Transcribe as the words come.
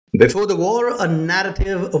Before the war, a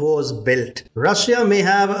narrative was built. Russia may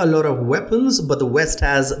have a lot of weapons, but the West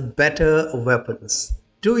has better weapons.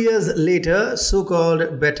 2 years later,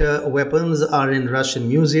 so-called better weapons are in Russian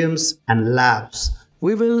museums and labs.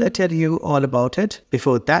 We will tell you all about it.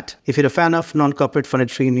 Before that, if you're a fan of non-corporate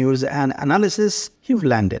monetary news and analysis, you've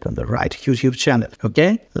landed on the right YouTube channel.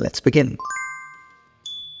 Okay, let's begin.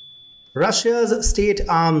 Russia's state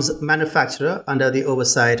arms manufacturer under the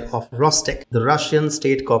oversight of Rostec, the Russian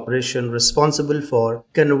state corporation responsible for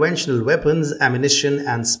conventional weapons, ammunition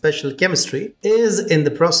and special chemistry, is in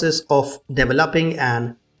the process of developing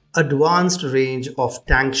an advanced range of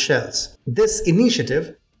tank shells. This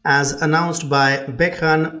initiative, as announced by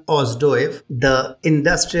Bekhan Ozdoev, the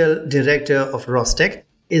industrial director of Rostec,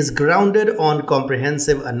 is grounded on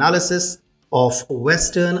comprehensive analysis of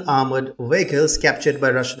Western armored vehicles captured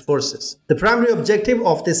by Russian forces. The primary objective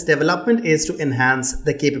of this development is to enhance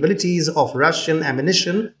the capabilities of Russian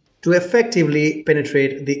ammunition to effectively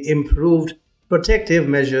penetrate the improved protective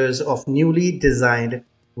measures of newly designed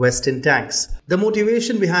Western tanks. The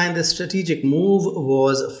motivation behind this strategic move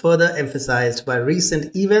was further emphasized by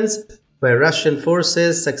recent events where Russian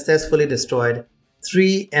forces successfully destroyed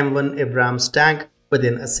 3 M1 Abrams tanks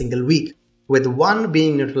within a single week, with one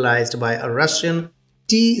being neutralized by a Russian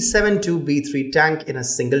T-72B3 tank in a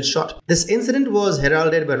single shot. This incident was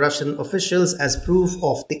heralded by Russian officials as proof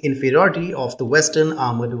of the inferiority of the Western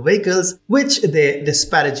armored vehicles, which they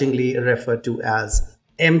disparagingly referred to as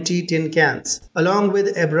empty tin cans. Along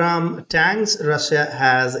with Abrams tanks, Russia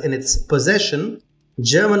has in its possession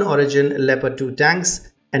German-origin Leopard 2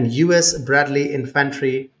 tanks and US Bradley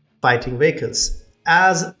infantry fighting vehicles,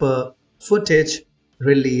 as per footage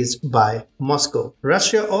released by Moscow.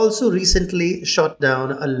 Russia also recently shot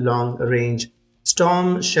down a long-range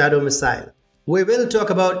Storm Shadow missile. We will talk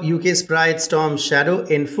about UK's Pride Storm Shadow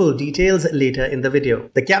in full details later in the video.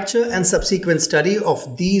 The capture and subsequent study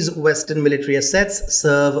of these Western military assets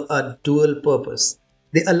serve a dual purpose.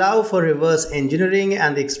 They allow for reverse engineering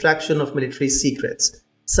and the extraction of military secrets.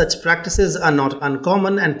 Such practices are not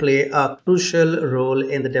uncommon and play a crucial role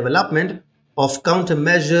in the development of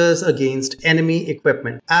countermeasures against enemy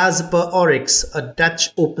equipment. As per Oryx, a Dutch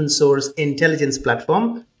open-source intelligence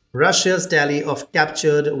platform, Russia's tally of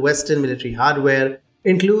captured Western military hardware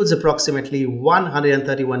includes approximately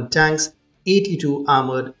 131 tanks, 82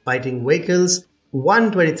 armored fighting vehicles,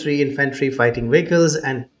 123 infantry fighting vehicles,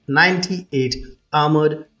 and 98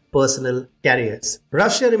 armored personnel carriers.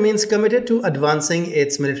 Russia remains committed to advancing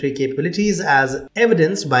its military capabilities as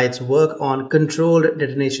evidenced by its work on controlled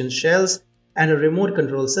detonation shells and a remote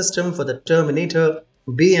control system for the Terminator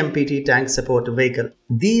BMPT tank support vehicle.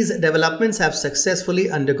 These developments have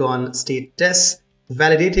successfully undergone state tests,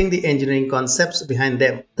 validating the engineering concepts behind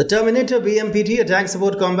them. The Terminator BMPT, a tank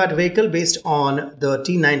support combat vehicle based on the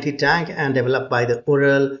T-90 tank and developed by the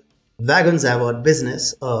Ural Vagonzavod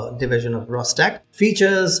business, a division of Rostec,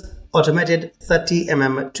 features automated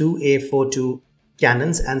 30mm 2A42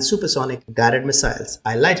 cannons and supersonic guided missiles,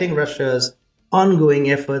 highlighting Russia's ongoing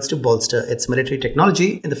efforts to bolster its military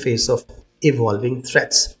technology in the face of evolving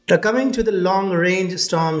threats. Now coming to the long-range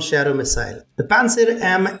Storm Shadow missile. The Panzer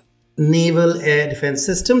M naval air defense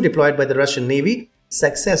system deployed by the Russian Navy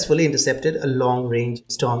successfully intercepted a long-range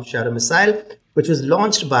Storm Shadow missile which was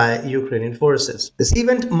launched by Ukrainian forces. This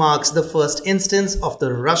event marks the first instance of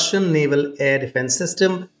the Russian naval air defense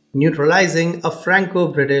system neutralizing a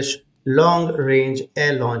Franco-British long-range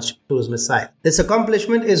air-launched cruise missile. This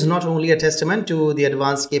accomplishment is not only a testament to the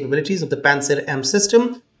advanced capabilities of the Panzer M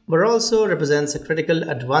system, but also represents a critical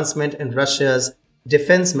advancement in Russia's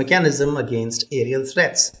defense mechanism against aerial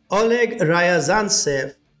threats. Oleg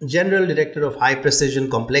Ryazantsev, General Director of High Precision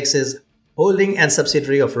Complexes, holding and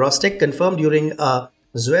subsidiary of Rostec, confirmed during a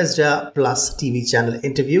Zvezda Plus TV channel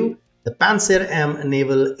interview the Panzer M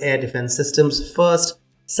naval air defense system's first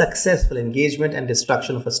successful engagement and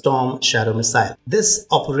destruction of a Storm Shadow missile. This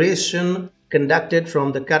operation, conducted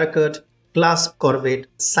from the Karakurt-class corvette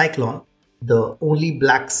Cyclone, the only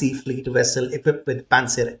Black Sea Fleet vessel equipped with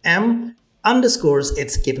Panzer M, underscores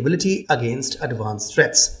its capability against advanced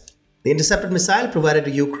threats. The intercepted missile provided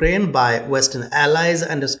to Ukraine by Western allies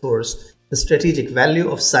underscores the strategic value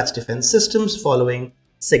of such defense systems following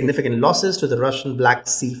significant losses to the Russian Black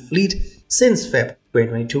Sea Fleet since Feb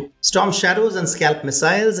 2022. Storm Shadows and Scalp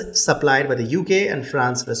missiles supplied by the UK and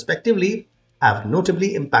France respectively have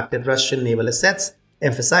notably impacted Russian naval assets,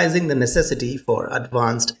 emphasizing the necessity for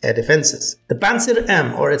advanced air defenses. The Panzer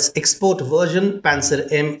M, or its export version Panzer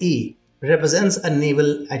ME, represents a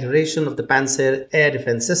naval iteration of the Panzer air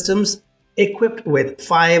defense systems equipped with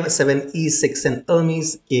 5 7E6 and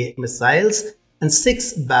Hermes K missiles and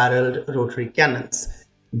 6-barreled rotary cannons.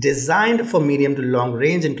 Designed for medium to long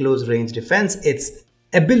range and close range defense, its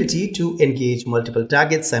ability to engage multiple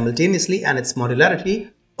targets simultaneously and its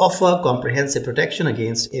modularity offer comprehensive protection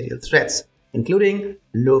against aerial threats, including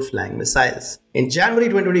low-flying missiles. In January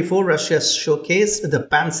 2024, Russia showcased the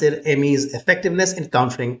Pantsir Mi's effectiveness in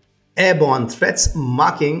countering airborne threats,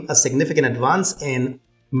 marking a significant advance in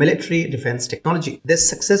military defense technology. This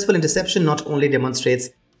successful interception not only demonstrates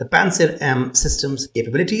the Pantsir M system's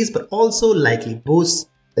capabilities, but also likely boosts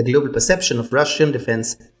the global perception of Russian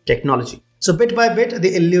defense technology. So bit by bit,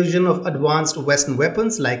 the illusion of advanced Western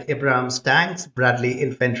weapons like Abrams tanks, Bradley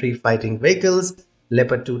infantry fighting vehicles,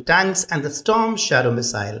 Leopard 2 tanks, and the Storm Shadow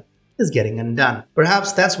missile is getting undone.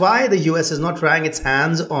 Perhaps that's why the US is not trying its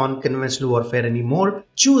hands on conventional warfare anymore,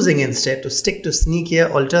 choosing instead to stick to sneakier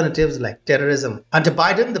alternatives like terrorism. Hunter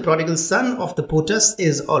Biden, the prodigal son of the POTUS,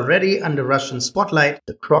 is already under Russian spotlight.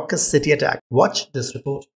 The Crocus City attack. Watch this report.